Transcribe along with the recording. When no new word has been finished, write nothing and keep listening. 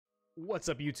What's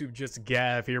up, YouTube?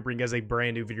 JustGav here, bringing guys a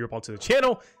brand new video up onto the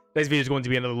channel. Today's video is going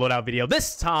to be another loadout video.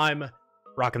 This time,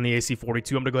 rocking the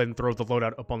AC-42. I'm going to go ahead and throw the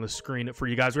loadout up on the screen for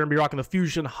you guys. We're going to be rocking the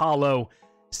Fusion Hollow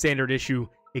Standard Issue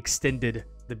Extended,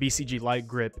 the BCG Light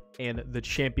Grip, and the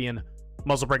Champion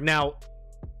Muzzle Brake. Now,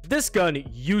 this gun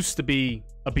used to be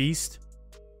a beast,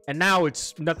 and now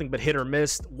it's nothing but hit or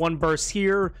miss. 1 burst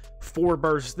here, 4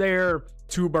 bursts there,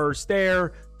 2 bursts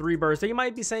there, 3 bursts there. You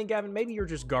might be saying, Gavin, maybe you're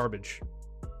just garbage.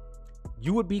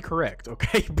 You would be correct,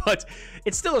 okay? But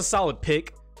it's still a solid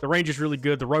pick. The range is really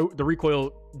good. The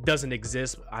recoil doesn't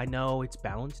exist. I know it's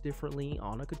balanced differently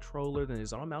on a controller than it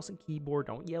is on a mouse and keyboard.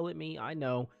 Don't yell at me. I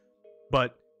know.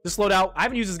 But this loadout, I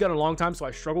haven't used this gun in a long time, so I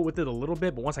struggle with it a little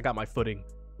bit. But once I got my footing,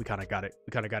 we kind of got it.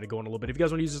 We kind of got it going a little bit. If you guys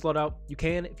want to use this loadout, you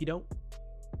can. If you don't,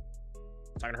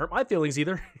 it's not going to hurt my feelings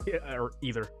either. Or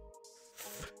either.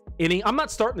 I'm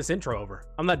not starting this intro over.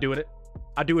 I'm not doing it.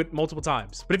 I do it multiple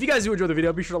times. But if you guys do enjoy the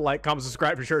video, be sure to like, comment,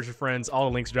 subscribe, and share it with your friends. All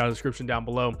the links are down in the description down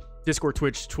below. Discord,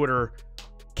 Twitch, Twitter,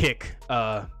 Kick,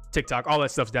 TikTok, all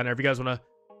that stuff's down there. If you guys want to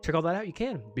check all that out, you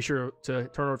can. Be sure to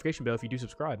turn on notification bell if you do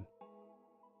subscribe.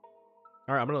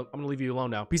 All right, I'm gonna leave you alone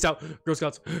now. Peace out, Girl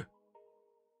Scouts.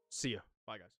 See ya.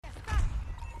 Bye, guys.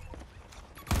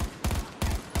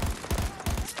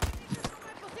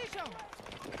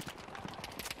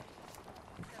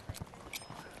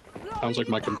 Sounds like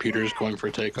my computer is going for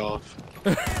takeoff.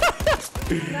 Nah, it's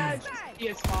just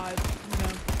PS5, you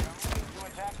know.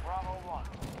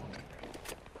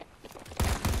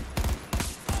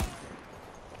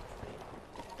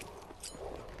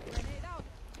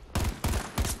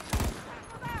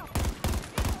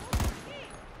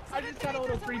 I just got a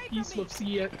little free piece with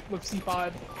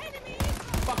C5.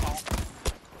 Fuck off.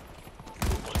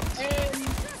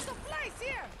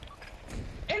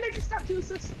 And I just got 2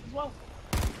 assists as well.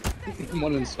 I'm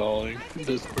uninstalling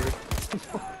Discord.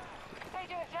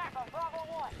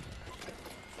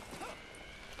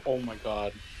 Oh my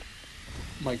god.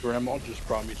 My grandma just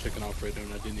brought me chicken Alfredo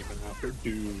and I didn't even have her.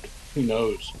 Dude, who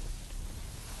knows?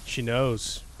 She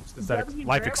knows. It's that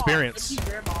life experience.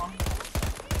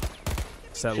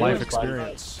 It's that life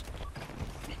experience.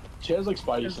 She has like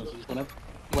spidey senses.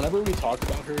 Whenever we talk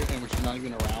about her and when she's not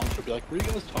even around, she'll be like, "Were you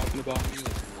guys talking about me?"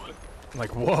 Like, what?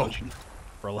 Like, whoa.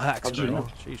 Relax, bro.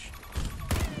 Sheesh.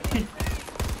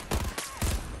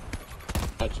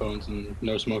 Headphones and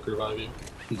no smoker vibe.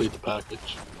 Complete the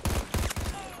package.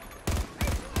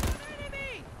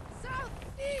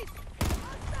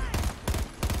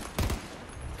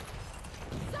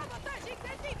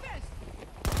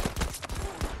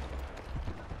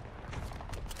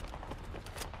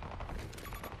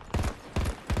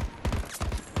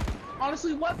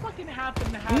 Honestly, what fucking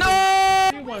happened to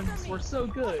have new ones were so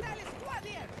good?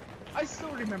 I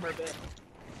still remember that.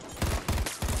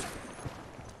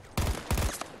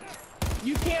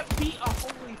 You can't beat a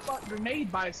holy fuck grenade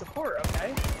by a support,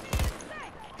 okay?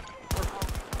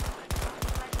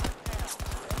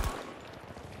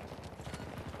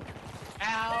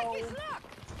 Ow!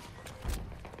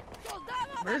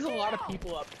 There's a lot of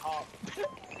people up top.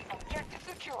 Objective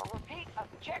secure. Repeat,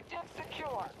 objective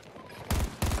secure.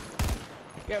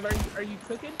 Yeah, are you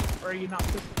cooking or are you not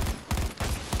cooking?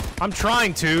 I'm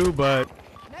trying to, but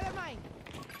Never mind.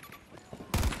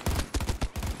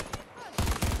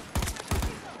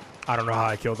 I don't know how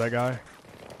I killed that guy,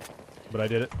 but I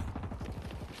did it.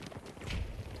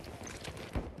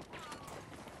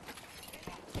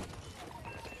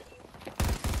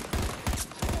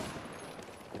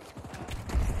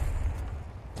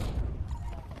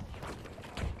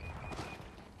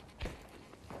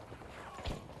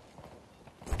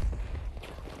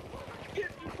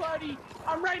 Buddy,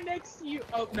 I'm right next to you.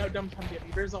 Oh no, don't come get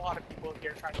me. There's a lot of people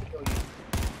here trying to kill you.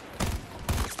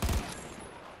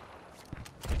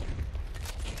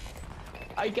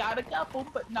 I got a couple,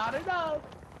 but not enough.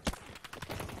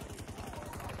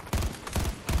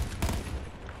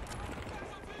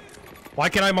 Why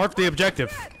can't I mark the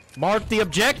objective? Mark the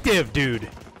objective, dude.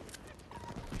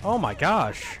 Oh my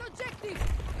gosh.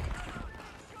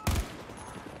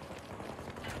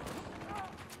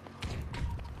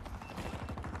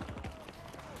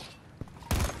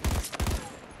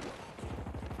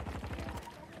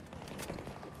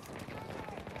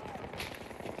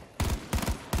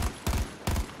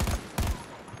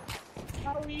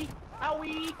 Owie!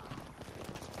 Owie!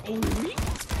 Owie!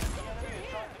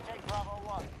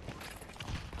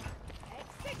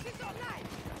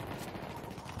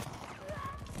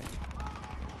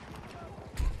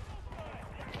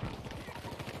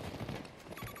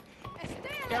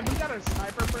 Yeah, we got a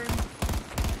sniper friend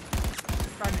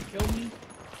trying to kill me.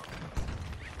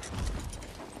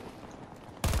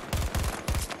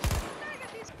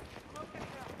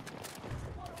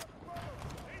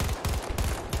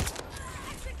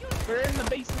 We're in the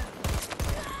basement.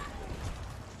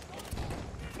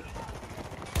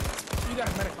 You got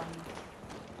a medic on you.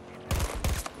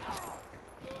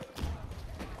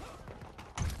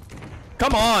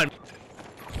 Come on!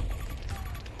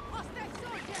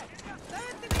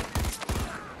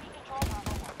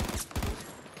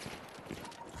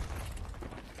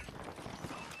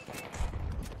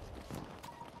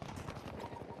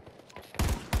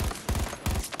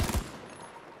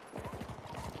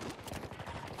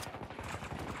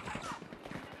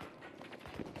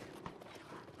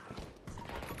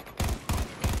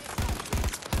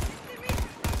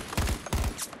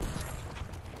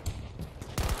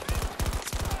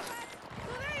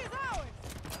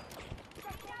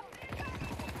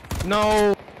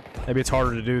 No! Maybe it's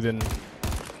harder to do than...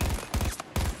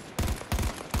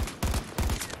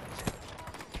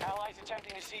 Allies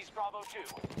attempting to seize Bravo 2.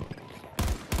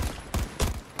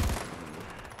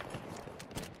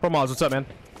 Promos, what's up, man?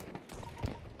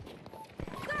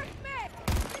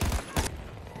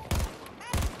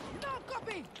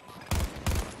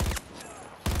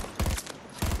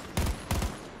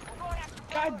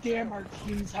 God damn, our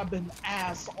teams have been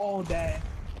ass all day.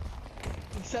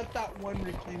 Except that one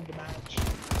reclaimed match.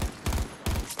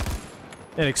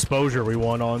 And exposure we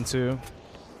won on too.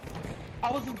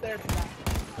 I wasn't there for that.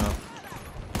 Oh.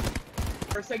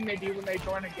 First thing they do when they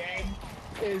join a game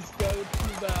is go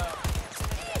to the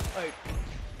like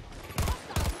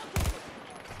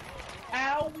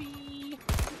owie.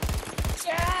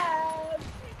 Yeah.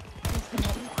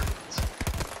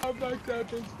 I'm back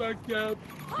up, it's back up.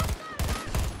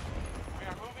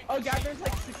 Oh god, there's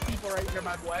like 6 people right here,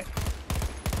 by the way.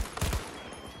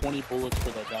 20 bullets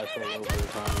for that guy for over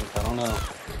time. I don't know.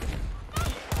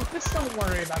 But just don't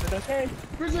worry about it, okay?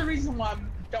 There's a reason why I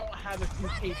don't have a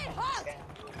 2K game.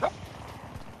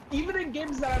 Even in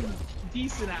games that I'm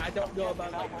decent at, I don't go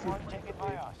about like 2K.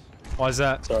 Why is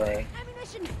that? It's alright.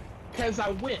 Because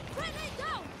I win.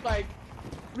 Like,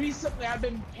 recently I've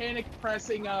been panic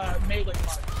pressing melee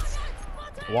buttons.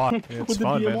 Why? It's With the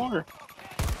fun, man. DMR.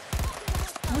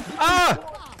 Ah!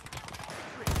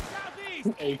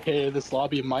 AKA this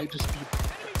lobby might just be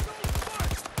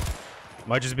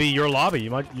Might just be your lobby.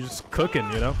 You're just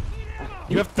cooking, you know?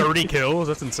 You have 30 kills?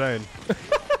 That's insane.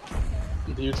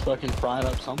 dude's fucking frying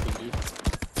up something, dude.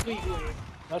 Completely.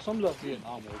 That sums up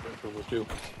Vietnam a little bit for me too.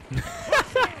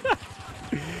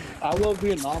 I love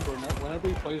Vietnam, but whenever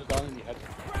he plays down in the head,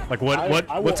 Like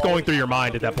what's going through your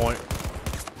mind at that point?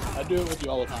 I do it with you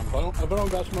all the time. If I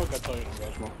don't got smoke, I tell you I don't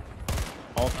got smoke.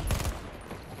 All the time.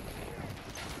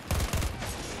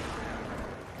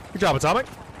 Good job, Atomic.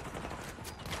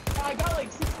 I got like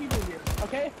 6 people here,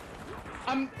 okay?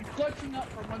 I'm clutching up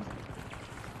for one.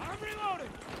 I'm reloading!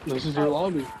 This is your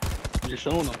lobby. You're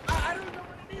showing them. I don't know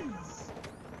what it is.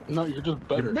 No, you're just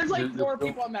better. There's like You're 4 built-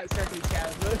 people on that staircase,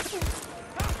 guys.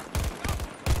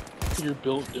 You're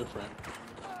built different.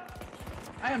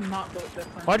 I am not built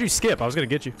different. Why'd you skip? I was gonna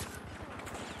get you.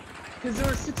 Because there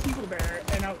were 6 people there,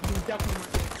 and I was definitely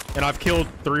not getting. And I've killed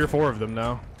 3 or 4 of them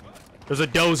now. There's a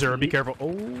dozer. Be careful.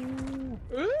 Oh.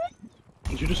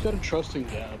 You just gotta trust in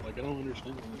Gav. Like, I don't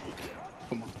understand.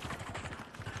 Come on.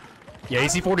 Yeah,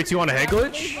 AC-42 on a head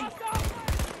glitch?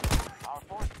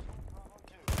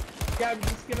 Yeah,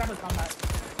 just get out of combat.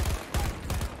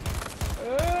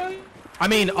 I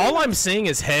mean, all I'm seeing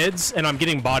is heads, and I'm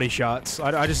getting body shots.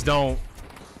 I just don't...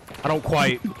 I don't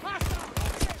quite... Oh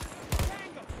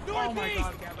my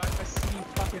god, Gav, I see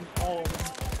fucking all of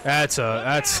them. That's...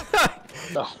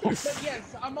 No. But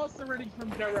yes, I'm also ready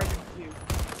from Joe Rogan too.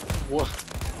 What?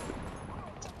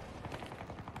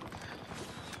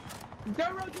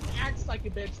 Joe Rogan acts like a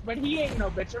bitch, but he ain't no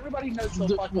bitch. Everybody knows he'll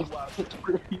fucking love.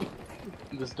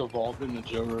 This devolved into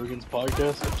Joe Rogan's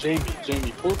podcast.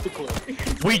 Jamie, pull up the clip.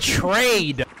 We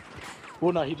trade!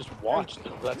 Well, no, he just watched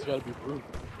it. That's gotta be brutal.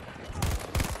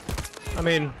 I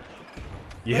mean...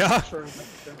 Yeah, True.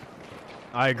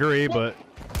 I agree, but...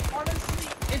 Honestly,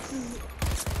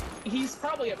 he's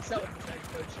probably upset with the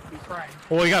coach should be crying.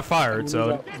 Well, he got fired,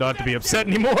 so don't have to be upset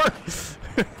anymore.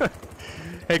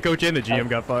 Hey, coach and the GM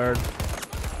got fired.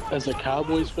 As a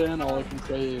Cowboys fan, all I can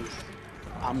say is,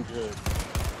 I'm good.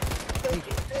 Imagine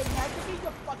being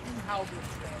a fucking Cowboys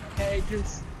fan, okay?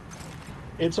 Just...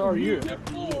 It's our year.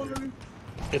 Every year.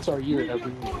 It's our year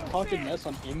every year. Talking mess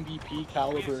on MVP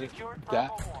caliber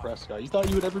Dak Prescott. You thought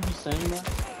you would ever be saying that?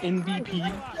 MVP?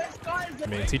 I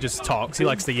mean, he just talks. He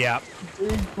likes to yap.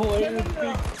 Big player,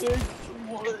 big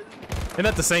Isn't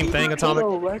that the same thing, Atomic?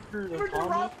 record,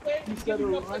 Atomic. He set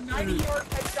a up a 90-yard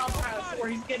touchdown pass or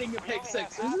he's getting a pick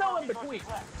 6. There's no in between.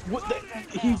 What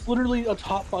he's literally a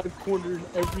top 5 corner in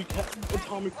every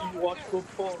Atomic you watch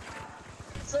football.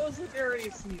 So is the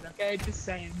area scene, okay? Just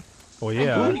saying. Well,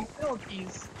 yeah. Including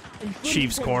penalties. including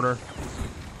Chiefs corner.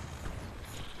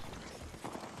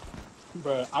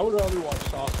 Bruh, I would rather watch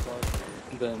Sauce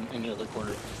Park than any other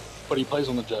corner. But he plays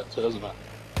on the Jets, so it doesn't matter.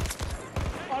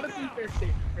 Honestly, fair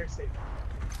statement. Fair statement.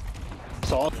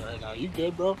 Sauce right now, you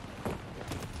good, bro?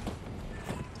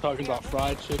 Talking about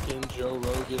fried chicken, Joe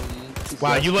Rogan.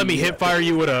 Wow, you let me hip fire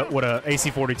you with a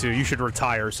AC-42. You should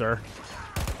retire, sir.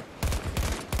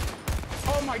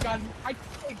 Oh my god, I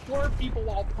killed 4 people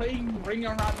while playing Ring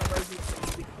Around the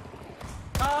Rosie.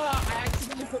 I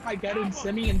accidentally put my gun in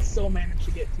semi and still managed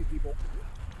to get 2 people.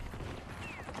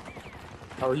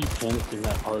 How are you panicking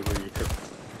that hard where you're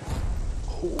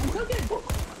It's okay.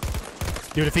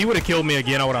 Dude, if he would have killed me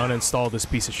again, I would have uninstalled this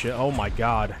piece of shit. Oh my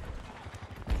god.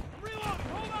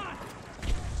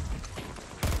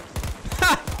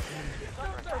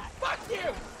 Fuck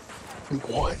you!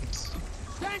 What?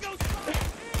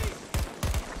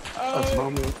 That's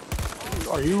moment.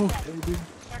 Are you okay, dude?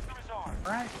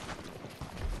 Alright.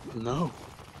 No.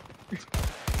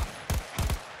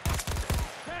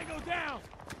 Tango down.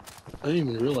 I didn't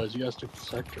even realize you guys took the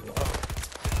sector.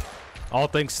 All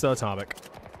thanks to Atomic.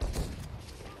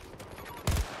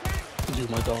 Dude,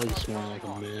 my dog is smelling like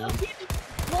a man.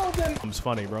 Well then, It's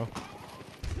funny, bro.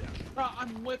 bro,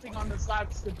 I'm whipping on this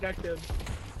last objective.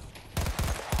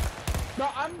 Bro,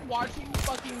 I'm watching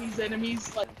fucking these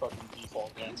enemies like Fucking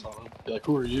default dance on him. Be like,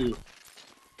 who are you?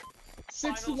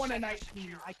 61 and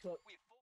 19. I cook.